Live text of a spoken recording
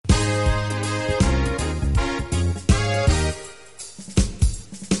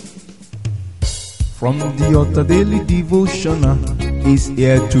From the altar daily devotional is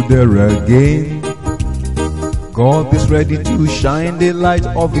here to there again. God is ready to shine the light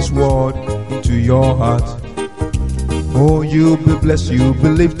of His word into your heart. Oh, you'll be blessed, you'll be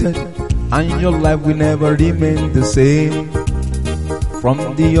lifted, and your life will never remain the same.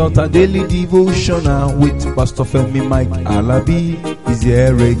 From the altar daily devotional with Pastor Femi Mike Alabi is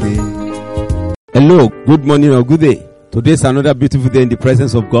here again. Hello, good morning or good day. Today is another beautiful day in the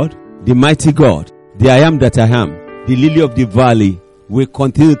presence of God, the mighty God, the I am that I am, the lily of the valley. Will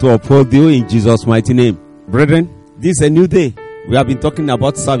continue to uphold you in Jesus' mighty name. Brethren, this is a new day. We have been talking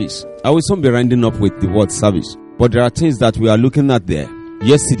about service. I will soon be rounding up with the word service, but there are things that we are looking at there.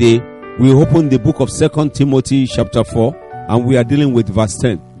 Yesterday, we opened the book of 2 Timothy chapter 4, and we are dealing with verse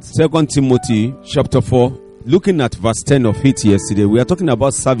 10. 2 Timothy chapter 4, looking at verse 10 of it yesterday, we are talking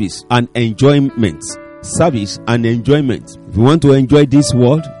about service and enjoyment. Service and enjoyment. If you want to enjoy this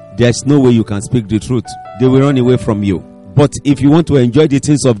world, there's no way you can speak the truth. They will run away from you. But if you want to enjoy the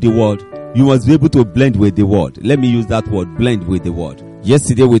things of the world, you must be able to blend with the world. Let me use that word, blend with the world.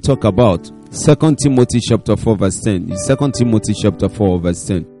 Yesterday we talked about 2 Timothy chapter 4 verse 10. 2 Timothy chapter 4 verse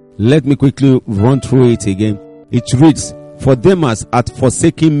 10. Let me quickly run through it again. It reads, "For Demas hath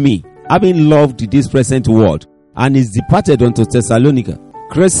forsaken me, having loved this present world, and is departed unto Thessalonica,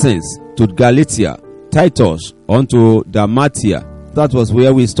 Crescens to Galatia, Titus unto Dalmatia." That was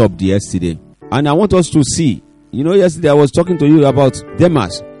where we stopped yesterday. And I want us to see, yesterday I was talking to you about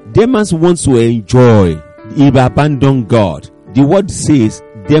Demas. Demas wants to enjoy. He abandoned God. The word says,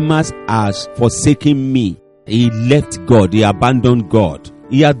 Demas has forsaken me. He left God. He abandoned God.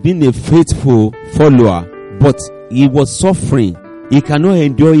 He had been a faithful follower, but he was suffering. He cannot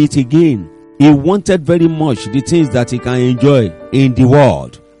endure it again. He wanted very much the things that he can enjoy in the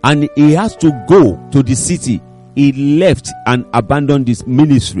world. And he has to go to the city. He left and abandoned his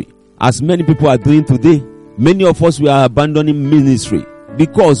ministry. As many people are doing today, many of us, we are abandoning ministry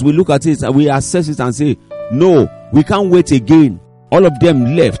because we look at it and we assess it and say, no, we can't wait again. All of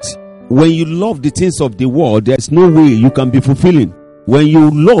them left. When you love the things of the world, there's no way you can be fulfilling. When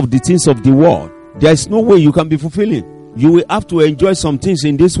you love the things of the world, there's no way you can be fulfilling. You will have to enjoy some things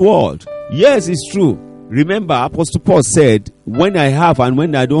in this world. Yes, it's true. Remember, Apostle Paul said, when I have and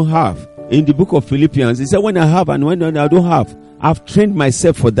when I don't have. In the book of Philippians, he said, when I have and when I don't have, I've trained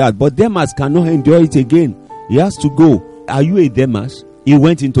myself for that. But Demas cannot endure it again. He has to go. Are you a Demas? He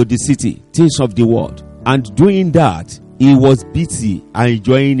went into the city, things of the world. And doing that, he was busy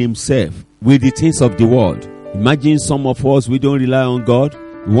enjoying himself with the things of the world. Imagine some of us, we don't rely on God.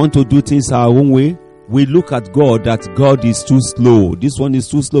 We want to do things our own way. We look at God that God is too slow. This one is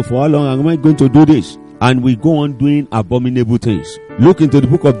too slow. For how long am I going to do this? And we go on doing abominable things. Look into the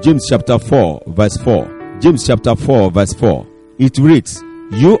book of James chapter 4 verse 4. James chapter 4 verse 4. It reads,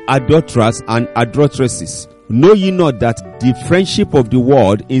 "You adulterers and adulteresses, know ye not that the friendship of the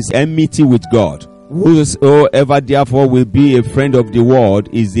world is enmity with God? Whosoever therefore will be a friend of the world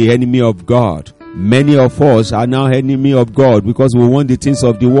is the enemy of God." Many of us are now enemy of God because we want the things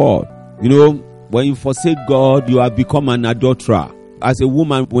of the world. When you forsake God, you have become an adulterer. As a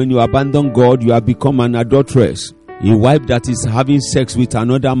woman, when you abandon God, you have become an adulteress. A wife that is having sex with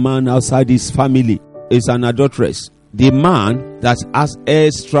another man outside his family is an adulteress. The man that has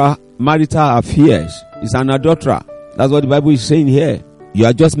extramarital affairs is an adulterer. That's what the Bible is saying here. You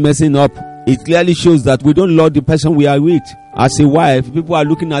are just messing up. It clearly shows that we don't love the person we are with. As a wife, people are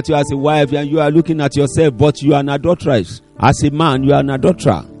looking at you as a wife and you are looking at yourself, but you are an adulteress. As a man, you are an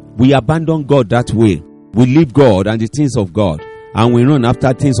adulterer. We abandon God that way. We leave God and the things of God, and we run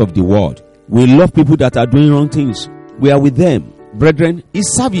after things of the world. We love people that are doing wrong things. We are with them. Brethren,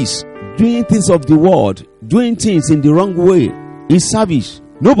 it's service. Doing things of the world, doing things in the wrong way, is service.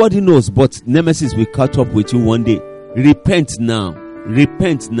 Nobody knows, but Nemesis will catch up with you one day. Repent now.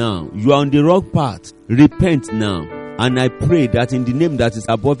 Repent now. You are on the wrong path. Repent now. And I pray that in the name that is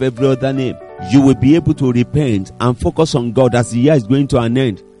above every other name, you will be able to repent and focus on God as the year is going to an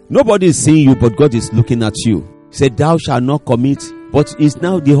end. Nobody is seeing you, but God is looking at you. He said, "Thou shalt not commit," but it's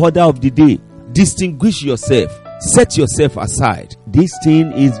now the order of the day. Distinguish yourself. Set yourself aside. This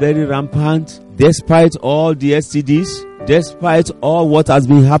thing is very rampant. Despite all the STDs, despite all what has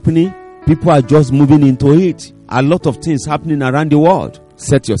been happening, people are just moving into it. A lot of things happening around the world.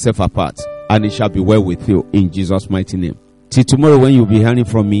 Set yourself apart, and it shall be well with you in Jesus' mighty name. Till tomorrow when you'll be hearing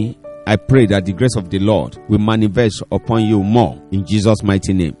from me, I pray that the grace of the Lord will manifest upon you more in Jesus'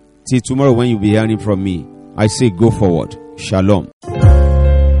 mighty name. Till tomorrow when you'll be hearing from me, I say go forward. Shalom.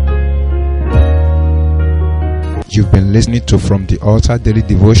 You've been listening to From the Altar Daily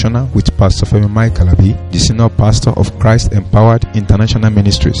Devotional with Pastor Femi Maikalabi, the Senior Pastor of Christ Empowered International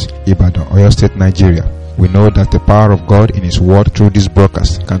Ministries, Ibadan, Oyo State, Nigeria. We know that the power of God in His Word through this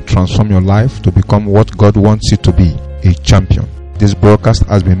broadcast can transform your life to become what God wants you to be, a champion. This broadcast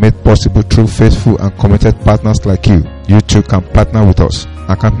has been made possible through faithful and committed partners like you. You too can partner with us.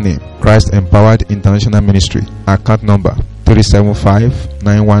 Account name, Christ Empowered International Ministry. Account number,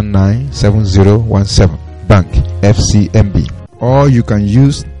 375-919-7017. Bank, FCMB. Or you can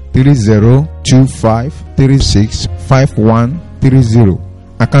use 3025365130.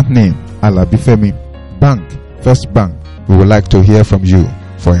 Account name, Alabifemi. Bank, First Bank. We would like to hear from you.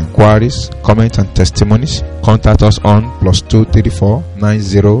 For inquiries, comments and testimonies, contact us on +234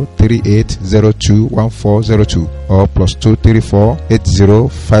 9038021402 or +234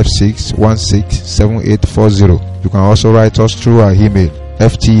 8056167840. You can also write us through our email,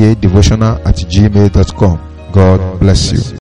 ftadevotional@gmail.com. God bless you.